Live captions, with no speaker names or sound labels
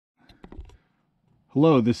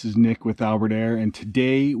Hello, this is Nick with Albert Air, and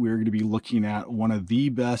today we're going to be looking at one of the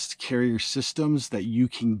best carrier systems that you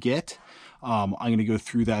can get. I'm going to go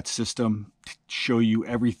through that system, show you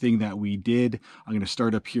everything that we did. I'm going to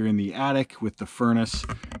start up here in the attic with the furnace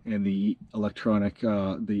and the electronic,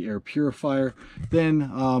 the air purifier. Then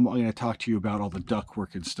I'm going to talk to you about all the duct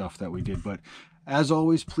work and stuff that we did. But as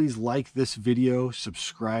always, please like this video,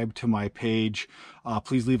 subscribe to my page.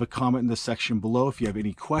 Please leave a comment in the section below if you have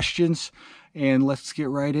any questions, and let's get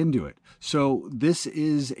right into it. So this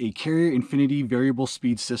is a Carrier Infinity variable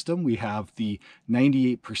speed system. We have the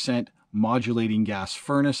 98% modulating gas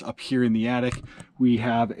furnace up here in the attic. We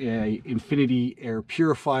have a Infinity Air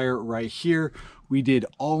Purifier right here. We did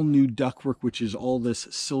all new ductwork, which is all this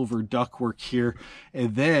silver ductwork here.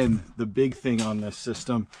 And then the big thing on this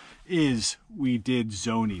system is we did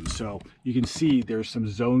zoning. So you can see there's some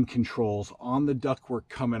zone controls on the ductwork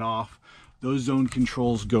coming off. Those zone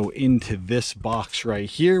controls go into this box right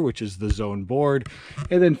here, which is the zone board,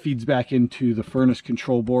 and then feeds back into the furnace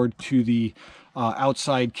control board to the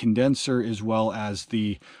outside condenser, as well as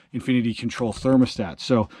the Infinity control thermostat.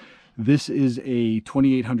 So this is a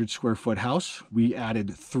 2,800 square foot house. We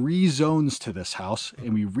added 3 zones to this house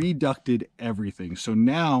and we reducted everything. So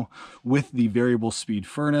now with the variable speed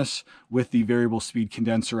furnace, with the variable speed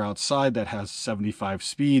condenser outside that has 75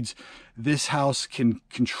 speeds, this house can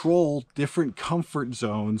control different comfort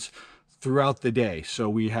zones throughout the day. So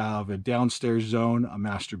we have a downstairs zone, a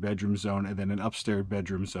master bedroom zone, and then an upstairs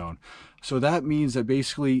bedroom zone. So that means that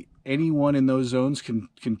basically anyone in those zones can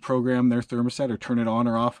program their thermostat or turn it on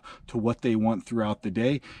or off to what they want throughout the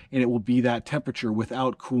day, and it will be that temperature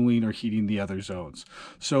without cooling or heating the other zones.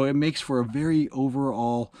 So it makes for a very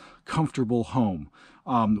overall comfortable home.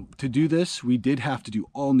 To do this, we did have to do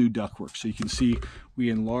all new ductwork. So you can see we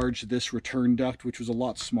enlarged this return duct, which was a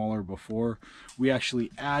lot smaller before. We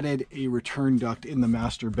actually added a return duct in the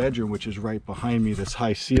master bedroom, which is right behind me, this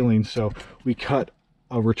high ceiling. So we cut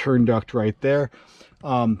a return duct right there.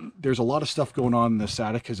 There's a lot of stuff going on in this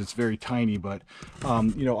attic because it's very tiny, but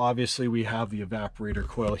you know, obviously we have the evaporator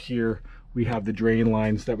coil here. We have the drain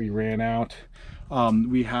lines that we ran out.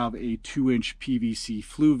 We have a 2-inch PVC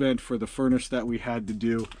flue vent for the furnace that we had to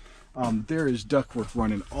do. There is ductwork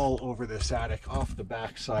running all over this attic off the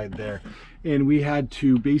back side there. And we had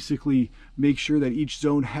to basically make sure that each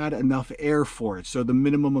zone had enough air for it. So the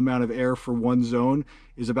minimum amount of air for one zone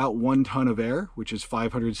is about 1 ton of air, which is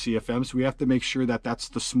 500 CFM. So we have to make sure that that's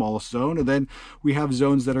the smallest zone. And then we have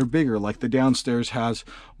zones that are bigger, like the downstairs has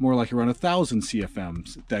more like around 1,000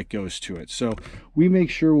 CFMs that goes to it. So we make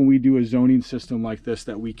sure when we do a zoning system like this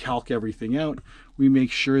that we calc everything out. We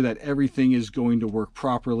make sure that everything is going to work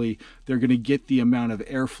properly. They're going to get the amount of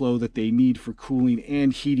airflow that they need for cooling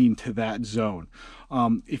and heating to that zone.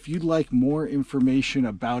 If you'd like more information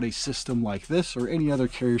about a system like this or any other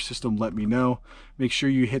carrier system, let me know. Make sure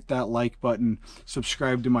you hit that like button,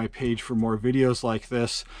 subscribe to my page for more videos like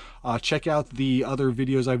this. Check out the other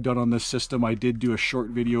videos I've done on this system. I did do a short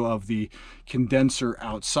video of the condenser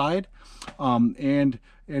outside, and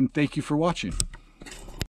thank you for watching.